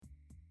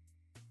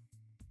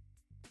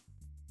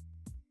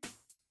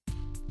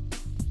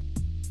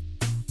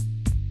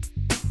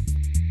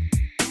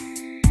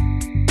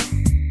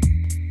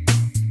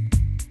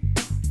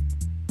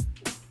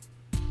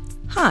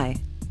Hi,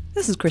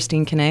 this is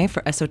Christine Kinney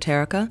for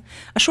Esoterica,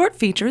 a short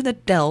feature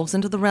that delves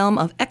into the realm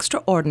of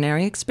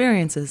extraordinary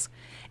experiences.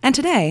 And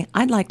today,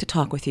 I'd like to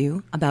talk with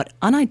you about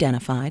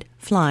unidentified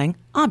flying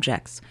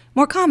objects,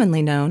 more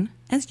commonly known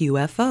as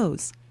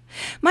UFOs.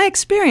 My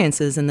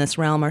experiences in this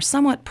realm are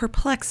somewhat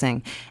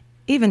perplexing,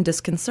 even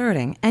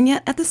disconcerting, and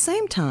yet at the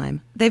same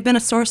time, they've been a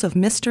source of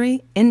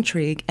mystery,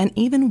 intrigue, and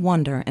even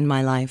wonder in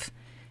my life.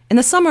 In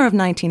the summer of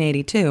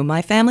 1982,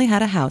 my family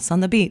had a house on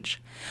the beach.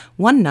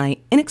 One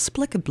night,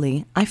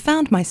 inexplicably, I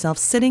found myself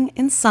sitting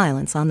in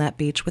silence on that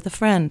beach with a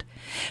friend.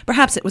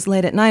 Perhaps it was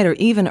late at night or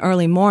even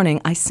early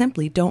morning. I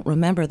simply don't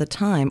remember the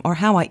time or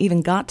how I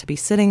even got to be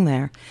sitting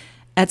there.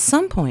 At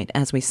some point,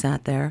 as we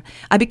sat there,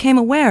 I became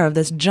aware of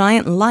this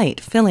giant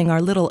light filling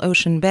our little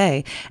ocean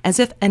bay, as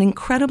if an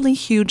incredibly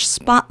huge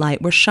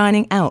spotlight were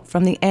shining out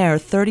from the air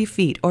 30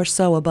 feet or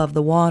so above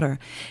the water.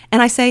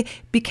 And I say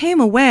became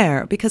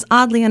aware because,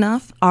 oddly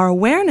enough, our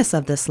awareness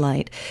of this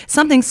light,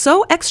 something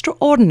so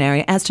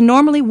extraordinary as to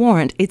normally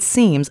warrant, it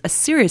seems, a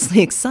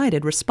seriously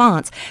excited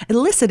response,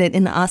 elicited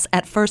in us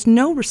at first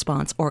no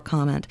response or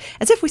comment,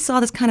 as if we saw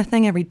this kind of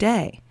thing every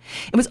day.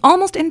 It was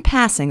almost in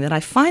passing that I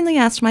finally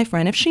asked my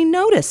friend if she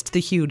noticed the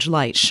huge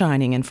light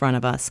shining in front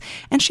of us,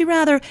 and she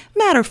rather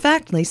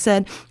matter-of-factly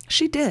said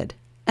she did,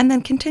 and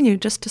then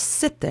continued just to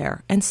sit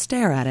there and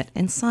stare at it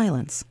in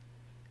silence.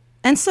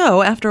 And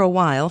so, after a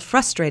while,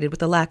 frustrated with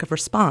the lack of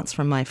response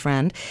from my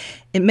friend,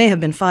 it may have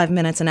been 5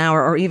 minutes, an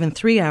hour, or even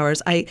 3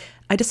 hours, I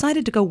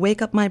decided to go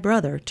wake up my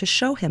brother to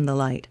show him the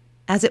light,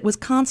 as it was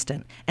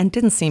constant and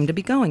didn't seem to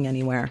be going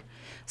anywhere.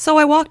 So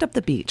I walked up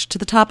the beach to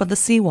the top of the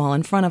seawall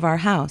in front of our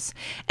house,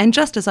 and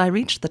just as I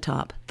reached the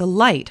top, the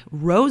light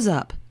rose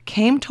up,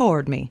 came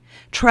toward me,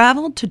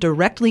 traveled to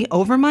directly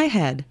over my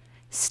head,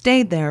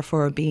 stayed there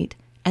for a beat,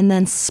 and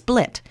then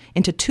split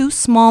into two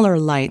smaller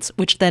lights,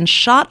 which then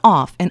shot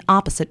off in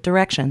opposite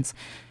directions.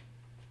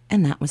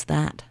 And that was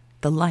that.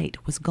 The light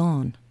was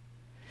gone.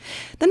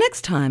 The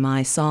next time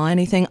I saw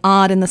anything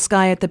odd in the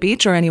sky at the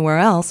beach or anywhere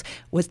else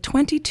was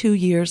 22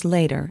 years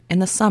later in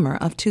the summer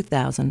of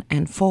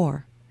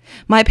 2004.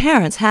 My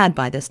parents had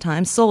by this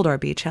time sold our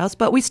beach house,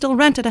 but we still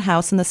rented a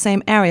house in the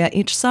same area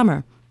each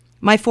summer.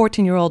 My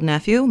 14-year-old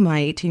nephew,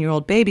 my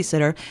 18-year-old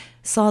babysitter,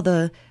 saw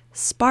the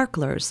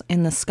sparklers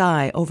in the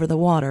sky over the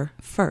water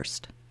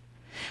first.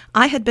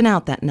 I had been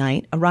out that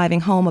night,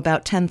 arriving home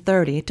about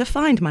 10:30, to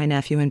find my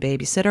nephew and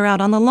babysitter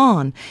out on the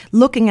lawn,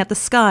 looking at the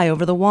sky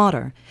over the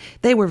water.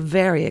 They were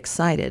very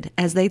excited,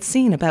 as they'd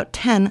seen about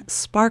 10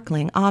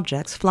 sparkling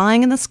objects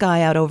flying in the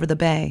sky out over the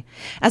bay.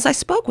 As I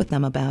spoke with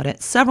them about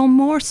it, several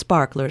more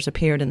sparklers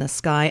appeared in the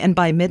sky, and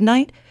by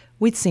midnight,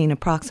 we'd seen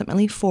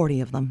approximately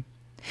 40 of them.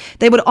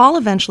 They would all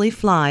eventually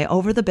fly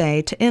over the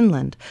bay to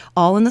inland,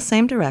 all in the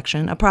same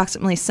direction,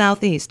 approximately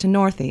southeast to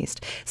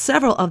northeast.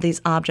 Several of these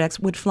objects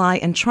would fly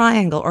in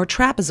triangle or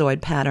trapezoid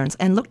patterns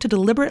and look to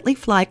deliberately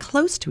fly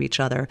close to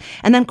each other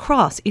and then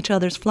cross each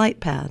other's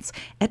flight paths.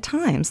 At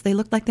times, they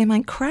looked like they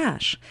might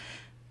crash.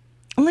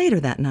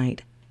 Later that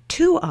night,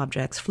 2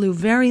 objects flew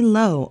very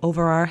low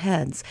over our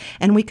heads,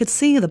 and we could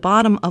see the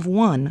bottom of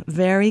one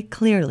very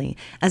clearly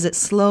as it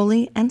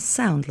slowly and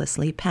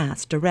soundlessly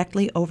passed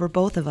directly over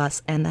both of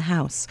us and the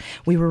house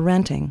we were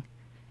renting.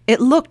 It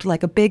looked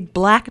like a big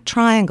black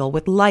triangle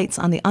with lights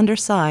on the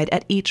underside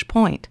at each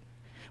point.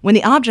 When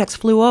the objects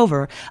flew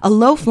over, a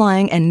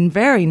low-flying and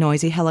very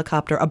noisy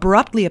helicopter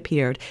abruptly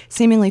appeared,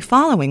 seemingly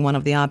following one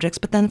of the objects,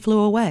 but then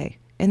flew away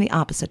in the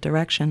opposite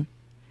direction.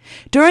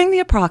 During the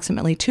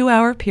approximately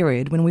 2-hour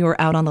period when we were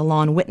out on the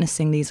lawn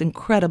witnessing these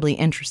incredibly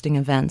interesting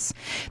events,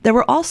 there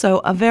were also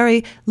a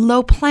very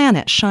low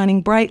planet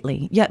shining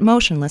brightly, yet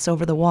motionless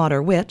over the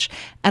water, which,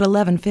 at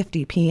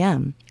 11:50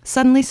 p.m.,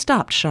 suddenly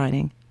stopped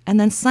shining, and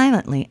then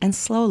silently and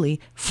slowly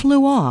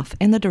flew off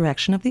in the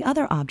direction of the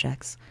other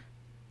objects.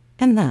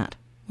 And that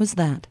was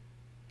that.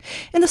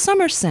 In the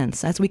summer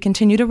since, as we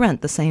continue to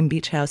rent the same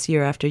beach house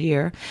year after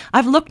year,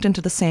 I've looked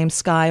into the same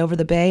sky over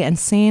the bay and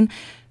seen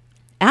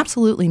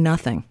absolutely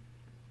nothing.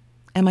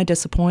 Am I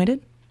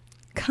disappointed?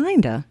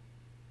 Kinda.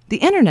 The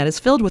internet is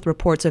filled with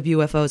reports of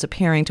UFOs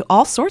appearing to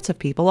all sorts of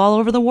people all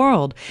over the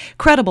world.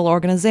 Credible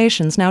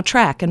organizations now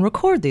track and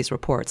record these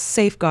reports,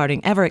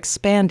 safeguarding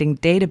ever-expanding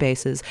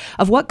databases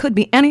of what could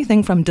be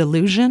anything from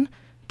delusion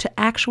to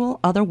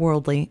actual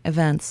otherworldly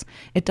events.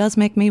 It does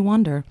make me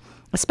wonder,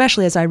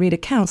 especially as I read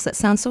accounts that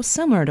sound so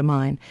similar to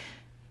mine.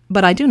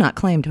 But I do not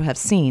claim to have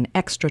seen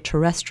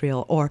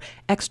extraterrestrial or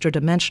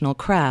extra-dimensional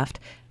craft,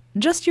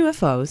 just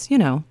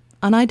UFOs,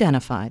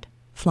 unidentified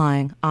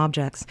flying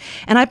objects.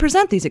 And I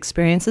present these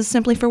experiences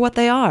simply for what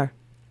they are,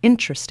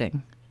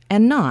 interesting,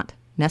 and not,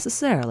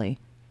 necessarily,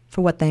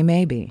 for what they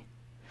may be.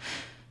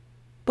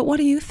 But what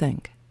do you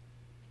think?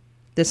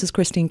 This is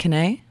Christine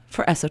Kinney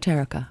for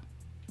Esoterica.